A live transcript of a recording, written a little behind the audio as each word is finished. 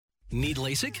Need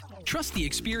LASIK? Trust the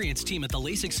experienced team at the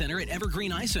LASIK Center at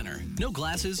Evergreen Eye Center. No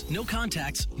glasses, no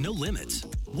contacts, no limits.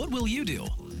 What will you do?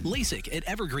 LASIK at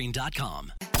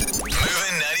evergreen.com. Moving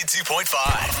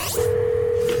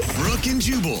 92.5. Brooke and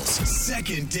Jubal's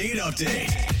second date update.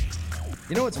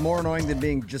 You know what's more annoying than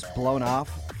being just blown off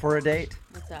for a date?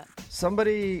 What's that?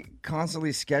 Somebody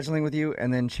constantly scheduling with you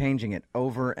and then changing it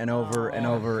over and over and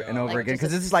over and over Like again. just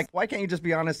Because a- it's just like, why can't you just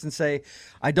be honest and say,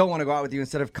 I don't want to go out with you,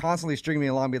 instead of constantly stringing me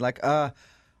along and be like, I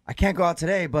can't go out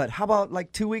today, but how about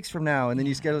like 2 weeks from now? And then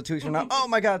you schedule 2 weeks from now. Oh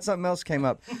my God, something else came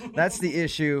up. That's the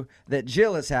issue that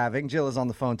Jill is having. Jill is on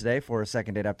the phone today for a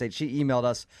second date update. She emailed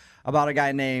us about a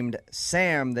guy named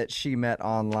Sam that she met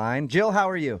online. Jill, how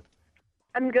are you?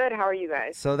 I'm good. How are you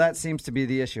guys? So that seems to be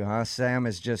the issue, huh? Sam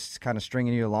is just kind of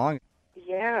stringing you along.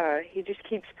 Yeah, he just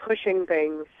keeps pushing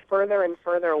things further and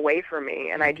further away from me,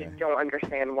 and I just don't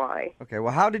understand why. Okay,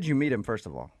 well, how did you meet him, first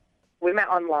of all? We met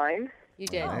online. You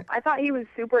did. I thought he was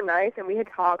super nice, and we had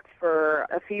talked for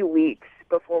a few weeks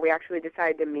before we actually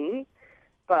decided to meet,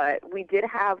 but we did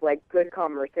have, like, good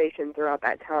conversation throughout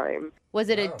that time. Was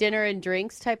it a dinner and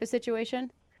drinks type of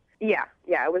situation? Yeah,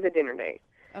 it was a dinner date.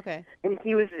 Okay. And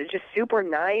he was just super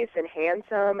nice and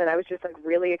handsome, and I was just, like,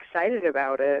 really excited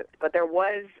about it. But there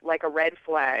was, like, a red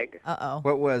flag. Uh-oh.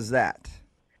 What was that?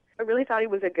 I really thought he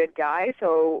was a good guy,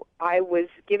 so I was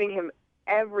giving him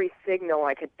every signal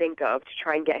I could think of to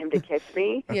try and get him to kiss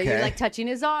me. Yeah, Okay. you're like touching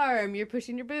his arm. You're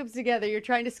pushing your boobs together. You're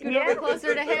trying to scoot over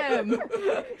closer to him.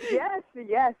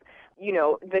 Yes. You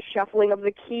know, the shuffling of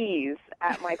the keys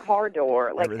at my car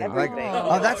door, like Everything. everything.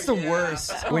 Oh, that's the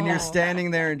worst. When you're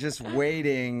standing there and just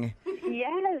waiting.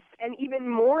 Yes, and even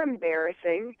more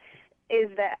embarrassing is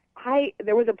that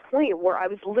there was a point where I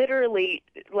was literally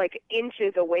like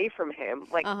inches away from him,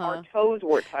 like our toes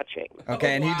were touching.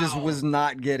 Okay, and he just was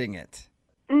not getting it.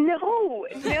 No.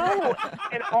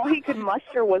 And all he could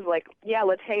muster was like, yeah,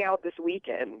 let's hang out this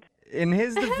weekend. In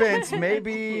his defense,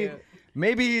 maybe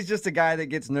he's just a guy that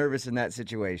gets nervous in that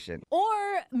situation. Or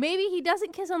maybe he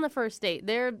doesn't kiss on the first date.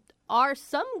 There are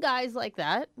some guys like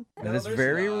that. That is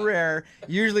very rare.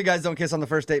 Usually guys don't kiss on the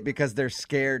first date because they're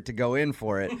scared to go in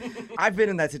for it. I've been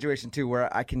in that situation too,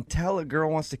 where I can tell a girl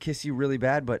wants to kiss you really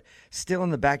bad, but still in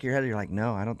the back of your head, you're like,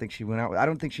 no, I don't think she went out. I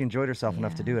don't think she enjoyed herself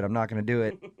enough to do it. I'm not going to do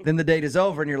it. Then the date is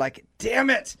over and you're like, damn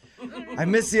it, I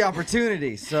missed the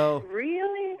opportunity. So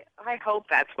Really? I hope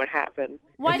that's what happened.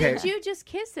 Why Okay. didn't you just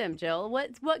kiss him, Jill?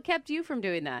 What kept you from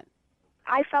doing that?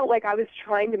 I felt like I was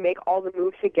trying to make all the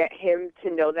moves to get him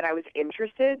to know that I was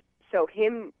interested. So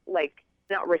him, like,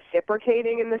 not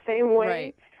reciprocating in the same way,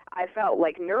 Right. I felt,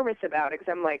 like, nervous about it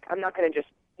because I'm like, I'm not going to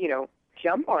just,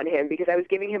 jump on him because I was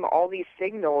giving him all these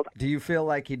signals. do you feel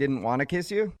like he didn't want to kiss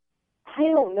you? I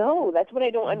don't know. That's what I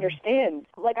don't understand.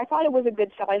 Like, I thought it was a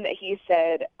good sign that he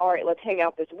said, all right, let's hang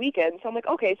out this weekend. So I'm like,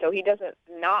 okay, so he doesn't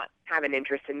not have an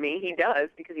interest in me. He does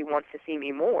because he wants to see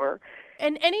me more.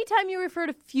 And anytime you refer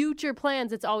to future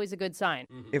plans, it's always a good sign.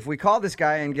 If we call this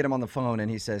guy and get him on the phone and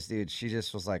he says, dude, she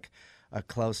just was like a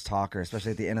close talker,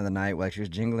 especially at the end of the night, like she was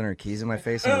jingling her keys in my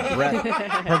face and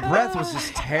her breath was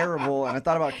just terrible, and I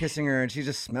thought about kissing her and she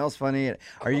just smells funny.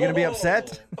 Are you going to be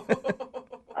upset?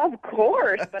 Of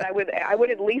course, but I would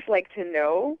at least like to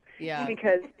know. Yeah.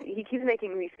 Because he keeps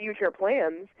making these future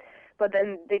plans, but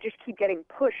then they just keep getting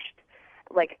pushed,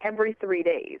 like, every 3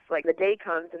 days. Like, the day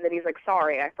comes, and then he's like,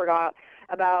 sorry, I forgot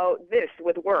about this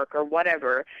with work or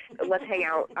whatever. Let's hang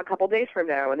out a couple days from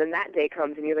now. And then that day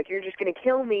comes, and you're like, you're just going to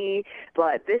kill me,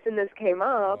 but this and this came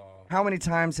up. How many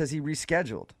times has he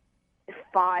rescheduled?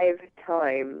 5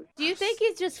 times. Do you think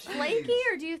he's just flaky,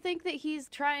 or do you think that he's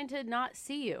trying to not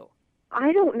see you?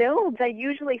 I don't know. I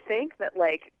usually think that,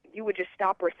 like, you would just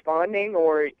stop responding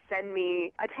or send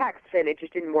me a text and it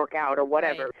just didn't work out or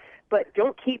whatever. Right. But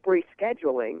don't keep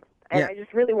rescheduling. And Yeah. I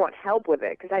just really want help with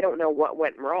it because I don't know what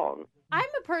went wrong. I'm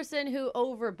a person who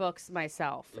overbooks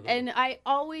myself, and I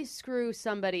always screw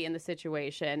somebody in the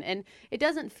situation, and it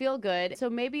doesn't feel good. So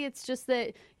maybe it's just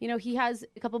that, he has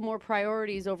a couple more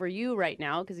priorities over you right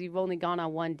now because you've only gone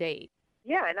on one date.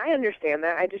 Yeah, and I understand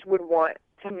that. I just would want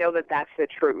to know that that's the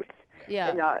truth and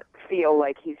Yeah, not feel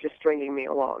like he's just stringing me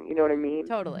along. You know what I mean?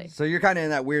 totally. So you're kind of in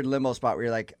that weird limbo spot where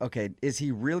you're like, okay, is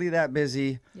he really that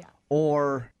busy? Yeah.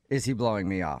 Or is he blowing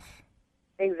me off?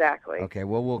 Exactly. Okay,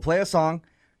 well, we'll play a song,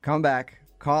 come back,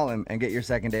 call him, and get your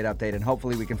second date update, and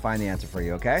hopefully we can find the answer for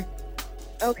you, okay?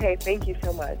 Okay, thank you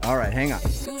so much. All right, hang on.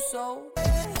 Moving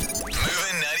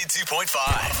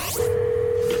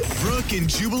 92.5. Brooke and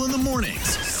Jubal in the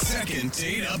mornings. Second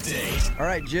date update. All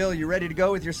right, Jill, you ready to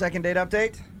go with your second date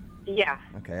update? Yeah.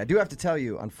 Okay, I do have to tell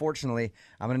you, unfortunately,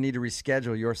 I'm going to need to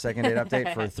reschedule your second date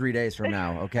update for 3 days from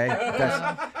now, okay?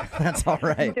 That's all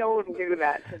right. Don't do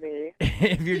that to me.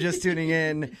 If you're just tuning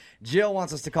in, Jill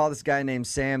wants us to call this guy named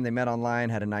Sam. They met online,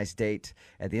 had a nice date.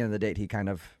 At the end of the date, he kind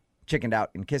of chickened out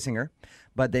in kissing her.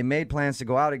 But they made plans to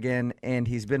go out again, and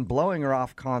he's been blowing her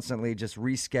off constantly, just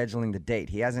rescheduling the date.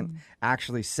 He hasn't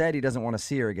actually said he doesn't want to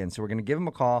see her again. So we're going to give him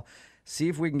a call, see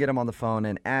if we can get him on the phone,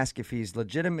 and ask if he's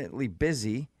legitimately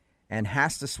busy and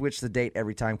has to switch the date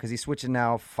every time, because he's switching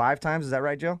now 5 times. Is that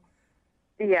right, Jill?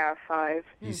 Yeah, 5.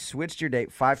 He's switched your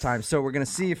date 5 times. So we're going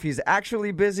to see if he's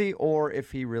actually busy or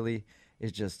if he really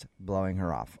is just blowing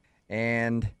her off.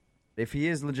 And if he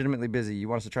is legitimately busy, you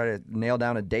want us to try to nail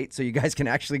down a date so you guys can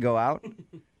actually go out?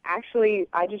 Actually,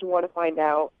 I just want to find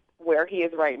out where he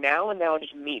is right now, and then I'll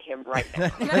just meet him right now.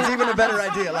 That's even a better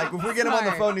idea. Like, if we get him on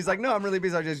the phone, he's like, no, I'm really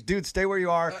busy. I just, dude, stay where you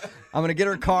are. I'm going to get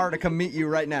her a car to come meet you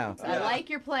right now. I like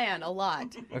your plan a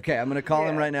lot. Okay, I'm going to call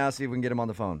him right now, see if we can get him on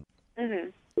the phone. Mm-hmm.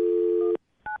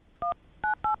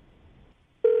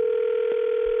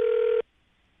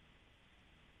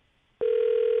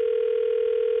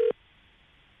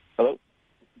 Hello?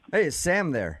 Hey, is Sam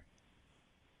there?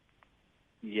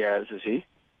 Yeah, this is he.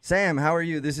 Sam, how are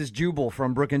you? This is Jubal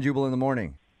from Brook and Jubal in the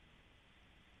Morning.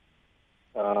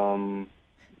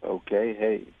 Okay,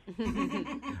 hey.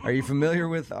 Are you familiar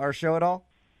with our show at all?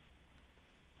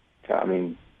 I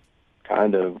mean,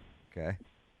 kind of. Okay.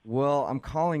 Well, I'm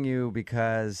calling you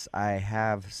because I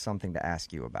have something to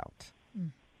ask you about.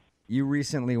 You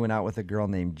recently went out with a girl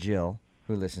named Jill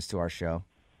who listens to our show.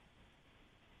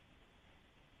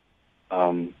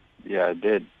 Yeah, I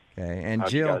did. Okay, and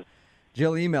How'd you guys-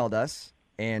 Jill emailed us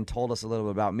and told us a little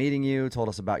bit about meeting you, told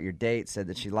us about your date, said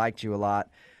that she liked you a lot.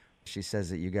 She says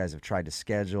that you guys have tried to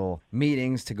schedule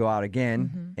meetings to go out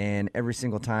again, and every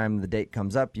single time the date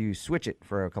comes up, you switch it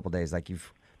for a couple days. Like,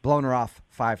 you've blown her off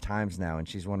 5 times now, and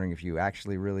she's wondering if you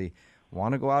actually really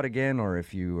want to go out again or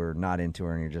if you are not into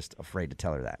her and you're just afraid to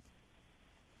tell her that.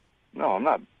 No, I'm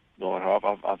not blowing her off.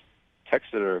 I've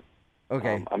texted her.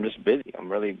 Okay. I'm just busy.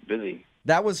 I'm really busy.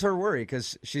 That was her worry,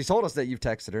 because she told us that you've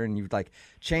texted her and you've, like,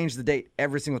 changed the date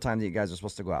every single time that you guys are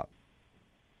supposed to go out.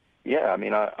 Yeah, I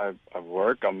mean, I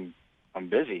work. I'm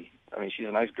busy. I mean, she's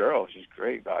a nice girl. She's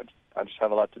great, but I just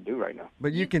have a lot to do right now.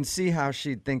 But you can see how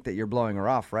she'd think that you're blowing her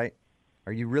off, right?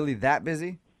 Are you really that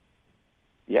busy?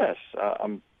 Yes,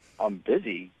 I'm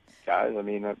busy, guys. I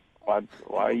mean, why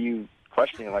are you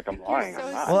questioning like I'm lying?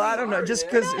 I'm not. Well, I don't know. Just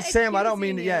because, not Sam, I don't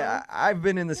mean, accusing you. I've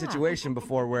been in the situation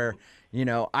before where, you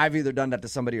know, I've either done that to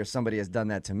somebody or somebody has done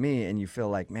that to me, and you feel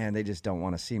like, man, they just don't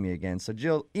want to see me again. So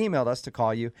Jill emailed us to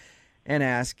call you and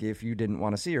ask if you didn't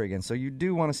want to see her again. So you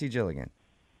do want to see Jill again?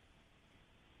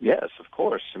 Yes, of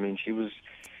course. I mean,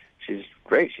 she's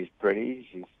great. She's pretty.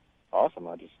 She's awesome.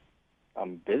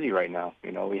 I'm busy right now.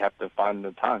 You know, we have to find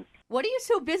the time. What are you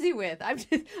so busy with? I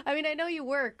mean, I know you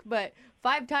work, but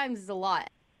 5 times is a lot.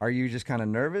 Are you just kind of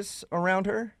nervous around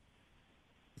her?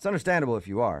 It's understandable if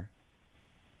you are.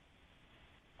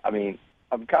 I mean,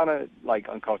 I'm kind of like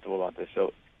uncomfortable about this,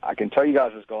 so I can tell you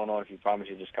guys what's going on if you promise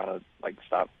you just kind of like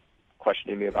stop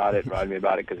questioning me about it, writing me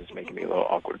about it, because it's making me a little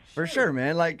awkward. For sure,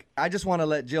 man. Like, I just want to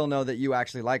let Jill know that you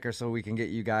actually like her so we can get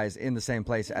you guys in the same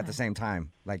place at the same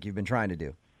time, like you've been trying to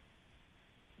do.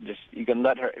 Just, you can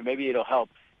let her, maybe it'll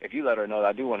help if you let her know that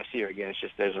I do want to see her again. It's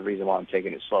just there's a reason why I'm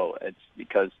taking it slow. It's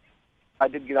because I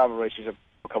did get out of a relationship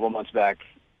a couple months back,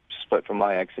 split from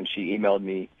my ex, and she emailed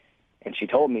me, and she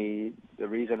told me the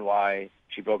reason why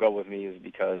she broke up with me is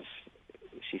because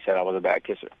she said I was a bad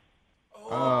kisser. Oh,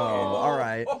 all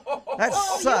right. That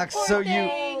sucks.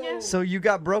 So you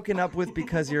got broken up with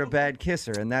because you're a bad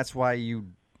kisser, and that's why you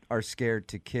are scared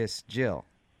to kiss Jill.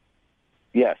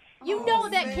 Yes. You know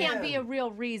that can't be a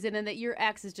real reason, and that your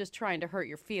ex is just trying to hurt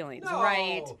your feelings,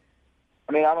 right?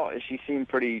 I mean, I don't. She seemed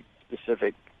pretty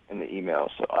specific in the email,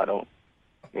 so I don't,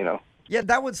 you know. Yeah,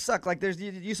 that would suck. Like,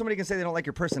 somebody can say they don't like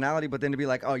your personality, but then to be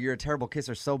like, oh, you're a terrible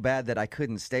kisser so bad that I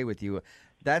couldn't stay with you.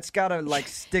 That's got to, like,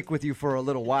 stick with you for a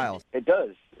little while. It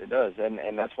does.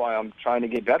 And that's why I'm trying to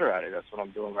get better at it. That's what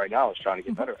I'm doing right now, is trying to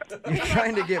get better at it. You're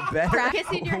trying to get better?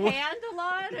 Kissing your hand a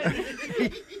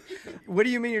lot? What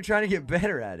do you mean you're trying to get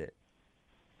better at it?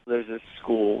 There's this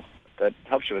school that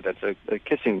helps you with that. It's a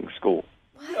kissing school.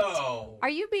 Are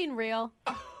you being real?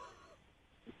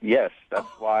 Yes, that's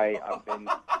why I've been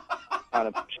kind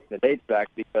of pushing the dates back,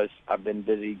 because I've been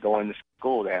busy going to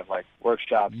school. They have, like,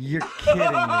 workshops. You're kidding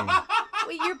me.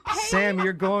 Wait, you're paying? Sam,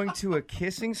 you're going to a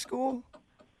kissing school?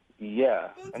 Yeah,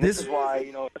 and this is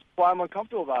why, that's why I'm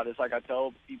uncomfortable about it. It's like I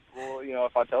tell people,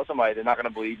 if I tell somebody, they're not going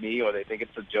to believe me or they think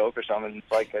it's a joke or something.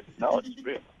 It's like, no, it's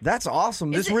real. That's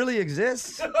awesome. This really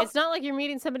exists. It's not like you're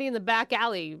meeting somebody in the back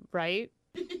alley, right?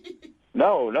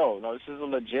 No. This is a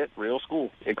legit, real school.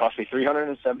 It cost me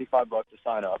 $375 to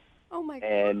sign up. Oh my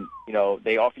God. And,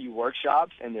 they offer you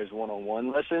workshops and there's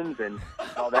one-on-one lessons and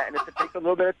all that. And it takes a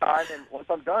little bit of time. And once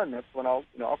I'm done, that's when I'll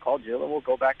call Jill and we'll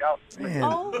go back out. Man,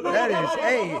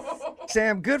 hey,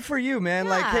 Sam, good for you, man.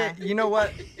 Yeah. Like, hey, you know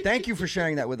what? Thank you for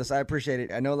sharing that with us. I appreciate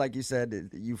it. I know, like you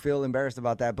said, you feel embarrassed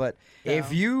about that. But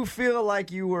if you feel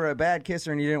like you were a bad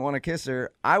kisser and you didn't want to kiss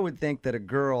her, I would think that a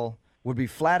girl would be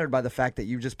flattered by the fact that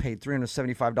you just paid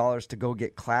 $375 to go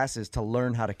get classes to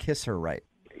learn how to kiss her right.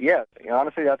 Yeah,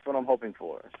 honestly, that's what I'm hoping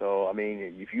for. So, I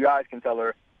mean, if you guys can tell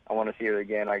her I want to see her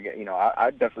again, I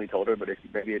definitely told her. But if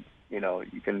maybe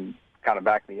you can kind of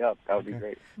back me up, that would be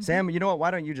great. Sam, you know what?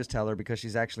 Why don't you just tell her, because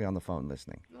she's actually on the phone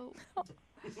listening.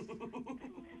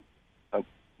 Oh,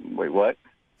 wait, what?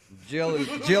 Jill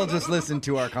just listened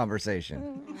to our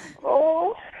conversation.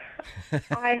 Oh,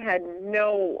 I had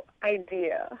no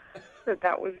idea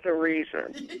that was the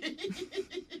reason.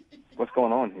 What's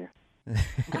going on here?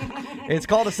 It's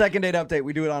called a second date update.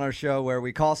 We do it on our show where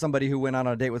we call somebody who went on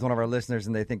a date with one of our listeners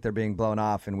and they think they're being blown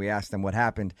off, and we ask them what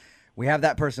happened. We have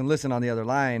that person listen on the other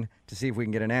line to see if we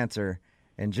can get an answer.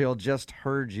 And Jill just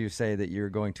heard you say that you're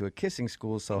going to a kissing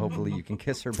school, so hopefully you can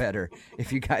kiss her better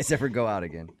if you guys ever go out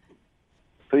again.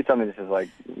 Please tell me this is like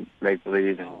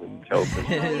make-believe and joke.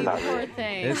 It's not Poor real.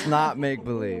 thing. It's not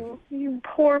make-believe. You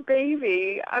poor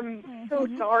baby. I'm so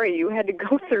sorry you had to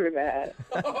go through that.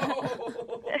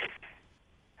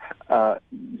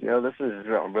 This is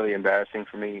really embarrassing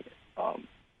for me. I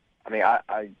mean,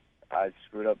 I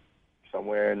screwed up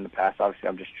somewhere in the past. Obviously,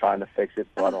 I'm just trying to fix it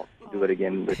so I don't do it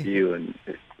again with you. And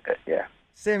yeah.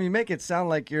 Sam, you make it sound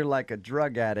like you're like a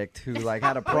drug addict who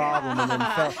had a problem and then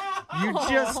fell. You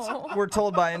just were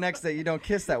told by an ex that you don't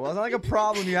kiss that well. It's not like a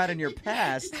problem you had in your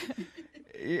past.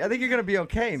 I think you're gonna be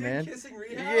okay, man. Kissing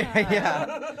rehab.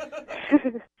 Yeah.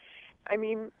 I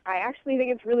mean, I actually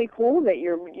think it's really cool that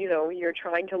you're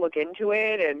trying to look into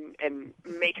it and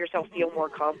make yourself feel more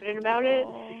confident about it,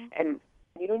 and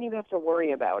you don't even have to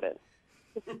worry about it.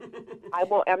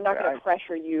 I'm not going to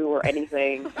pressure you or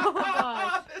anything.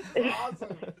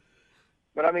 Awesome.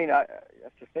 But I mean, that's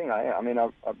the thing. I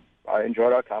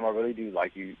enjoyed our time. I really do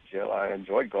like you, Jill. I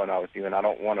enjoyed going out with you, and I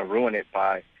don't want to ruin it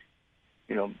by,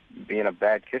 being a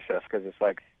bad kisser. Because it's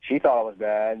like she thought I was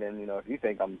bad, and if you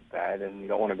think I'm bad, and you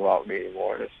don't want to go out with me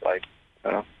anymore, it's like,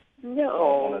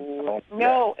 No.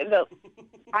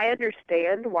 I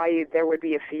understand why there would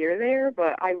be a fear there,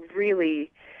 but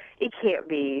it can't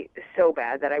be so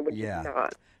bad that I would just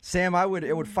not. Sam,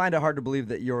 it would find it hard to believe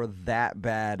that you're that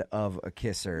bad of a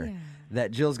kisser,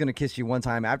 that Jill's going to kiss you one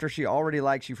time after she already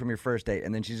likes you from your first date,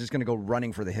 and then she's just going to go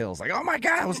running for the hills. Like, oh my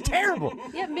God, it was terrible.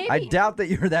 Yeah, maybe. I doubt that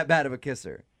you're that bad of a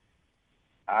kisser.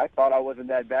 I thought I wasn't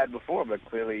that bad before, but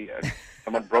clearly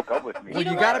someone broke up with me. Well,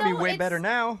 you got to be way better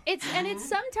now. It's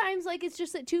sometimes it's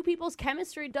just that two people's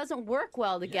chemistry doesn't work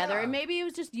well together, and maybe it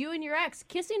was just you and your ex.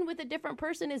 Kissing with a different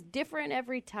person is different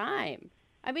every time.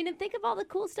 I mean, and think of all the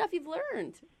cool stuff you've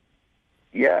learned.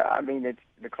 Yeah, I mean,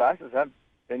 the classes have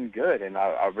been good, and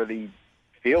I really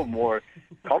feel more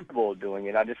comfortable doing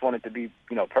it. I just want it to be,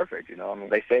 perfect. I mean,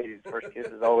 they say the first kiss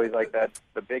is always like that,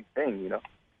 the big thing.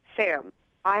 Sam,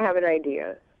 I have an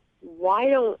idea. Why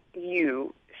don't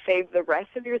you save the rest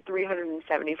of your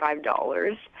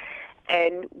 $375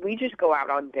 and we just go out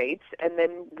on dates and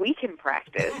then we can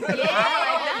practice? All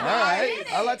right.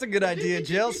 Oh, that's a good idea,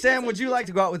 Jill. Sam, would you like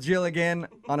to go out with Jill again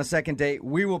on a second date?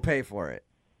 We will pay for it.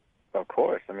 Of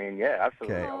course. I mean, yeah,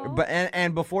 absolutely. Okay. But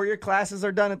and before your classes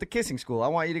are done at the kissing school, I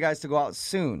want you guys to go out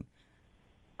soon.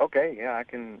 Okay, yeah, I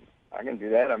can do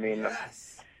that. I mean,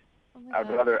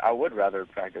 I would rather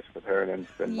practice with her than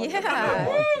spend money.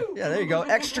 Yeah. Yeah, there you go.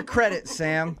 Extra credit,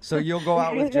 Sam. So you'll go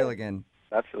out with Jill again.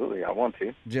 Absolutely, I want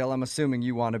to. Jill, I'm assuming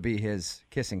you want to be his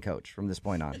kissing coach from this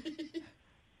point on.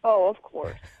 Oh, of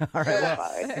course. All right,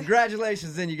 well,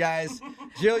 congratulations then, you guys.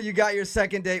 Jill, you got your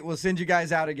second date. We'll send you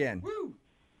guys out again.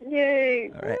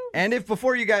 Yay. All right. And if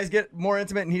before you guys get more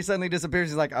intimate and he suddenly disappears,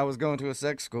 he's like, I was going to a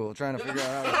sex school trying to figure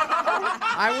out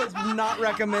I would not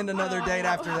recommend another date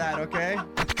after that, okay?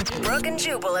 Brooke and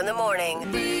Jubal in the morning.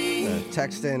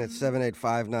 Text in at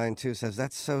 78592 says,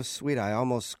 that's so sweet. I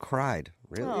almost cried.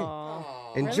 Really? Aww.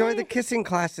 Enjoy the kissing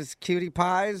classes, cutie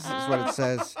pies, is what it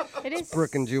says. It's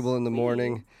Brooke and Jubal in the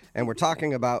morning. And we're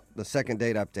talking about the second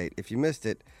date update. If you missed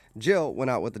it, Jill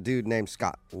went out with a dude named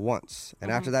Scott once.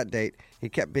 And after that date, he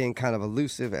kept being kind of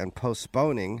elusive and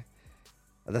postponing.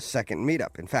 the second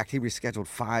meetup. In fact, he rescheduled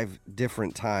 5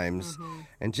 different times.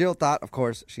 And Jill thought, of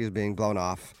course, she was being blown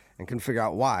off and couldn't figure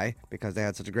out why because they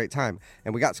had such a great time.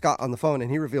 And we got Scott on the phone,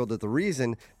 and he revealed that the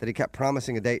reason that he kept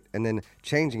promising a date and then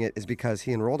changing it is because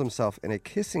he enrolled himself in a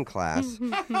kissing class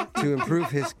to improve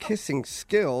his kissing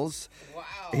skills. Wow.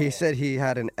 He said he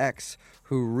had an ex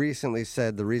who recently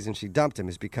said the reason she dumped him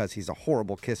is because he's a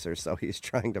horrible kisser, so he's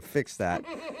trying to fix that.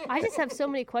 I just have so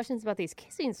many questions about these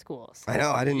kissing schools. I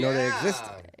know, I didn't know they existed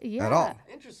at all.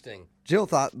 Interesting. Jill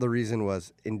thought the reason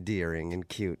was endearing and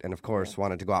cute, and of course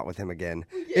wanted to go out with him again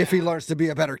if he learns to be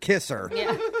a better kisser.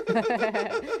 Yeah.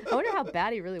 I wonder how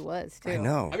bad he really was, too. I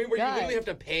know. I mean, where you literally have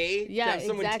to pay to have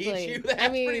someone teach you? That's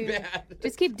pretty bad.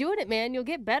 Just keep doing it, man. You'll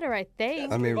get better, I think.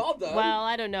 That's what we've all done. Well,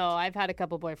 I don't know. I've had a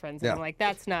couple boyfriends, and I'm like,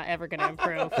 that's not ever going to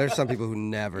improve. There's some people who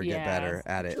never get better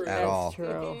at it at all.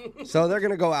 True. So they're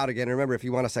going to go out again. Remember, if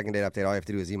you want a second date update, all you have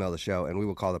to do is email the show, and we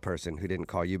will call the person who didn't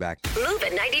call you back. Move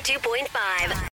at 92.5.